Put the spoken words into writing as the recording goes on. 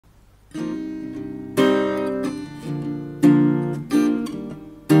You're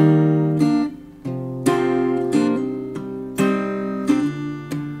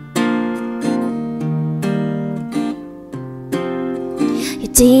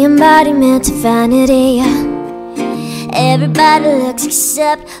the embodiment of vanity. Everybody looks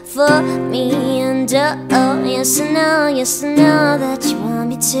except for me. And oh, yes I know that you want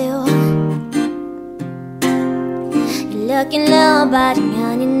me to. You're looking low, biting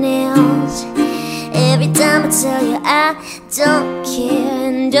on your nails. Every time I tell you I don't care.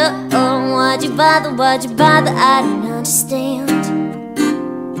 And oh, why'd you bother, I don't understand.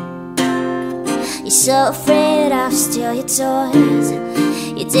 You're so afraid I'll steal your toys.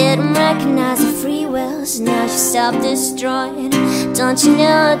 You didn't recognize the free will, so now you're self-destroyed. Don't you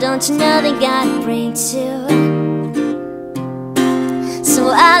know they got a brain too?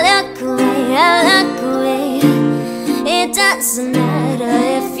 So I look away, it doesn't matter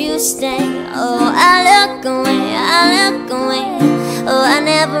if you stay. Oh, I look away, oh, I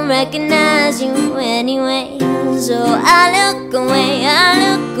never recognize you anyway. So I look away,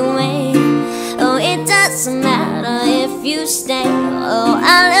 oh, it doesn't matter if you stay. Oh,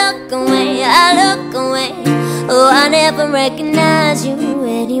 I look away, oh, I never recognize you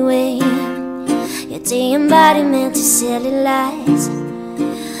anyway. You're the embodiment of silly lies,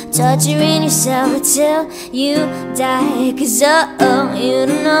 torturing yourself until you die. Cause oh, you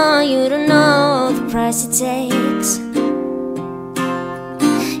don't know the price it takes.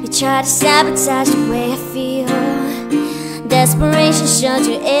 You try to sabotage the way I feel. Desperation showed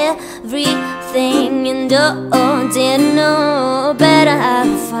you everything. And oh, didn't know better how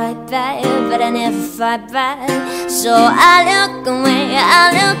to fight back, but I never fight back. So I look away,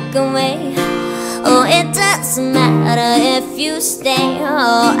 oh, it doesn't matter if you stay.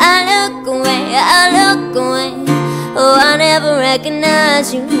 Oh, I look away, oh, I never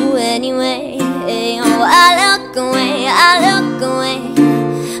recognize you anyway. Oh, I look away,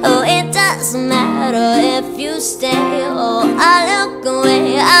 oh, it doesn't matter if you stay. Oh, I look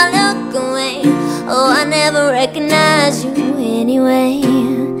away, oh, I never recognize you anyway.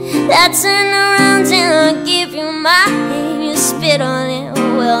 I turn around and I give you my hand, you spit on it.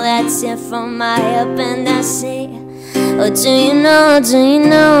 Well, that's it from my up, and I say, oh, do you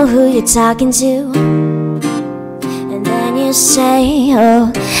know who you're talking to? And then you say,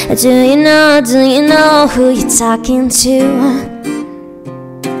 oh, do you know who you're talking to?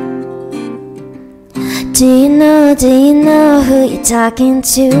 Do you know who you're talking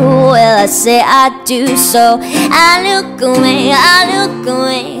to? Well, I say I do, so I look away,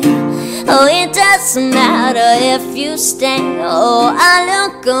 oh, it doesn't matter if you stay. Oh, I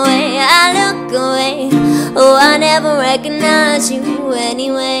look away, oh, I never recognize you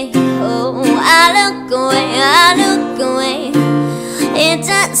anyway. Oh, I look away, it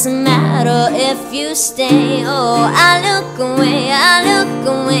doesn't matter if you stay. Oh, I look away,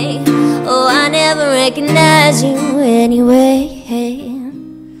 oh, I never recognize you anyway.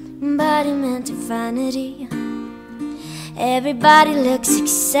 Embodiment of vanity. Everybody looks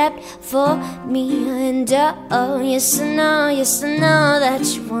except for me. And oh, yes I know that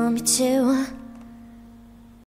you want me to.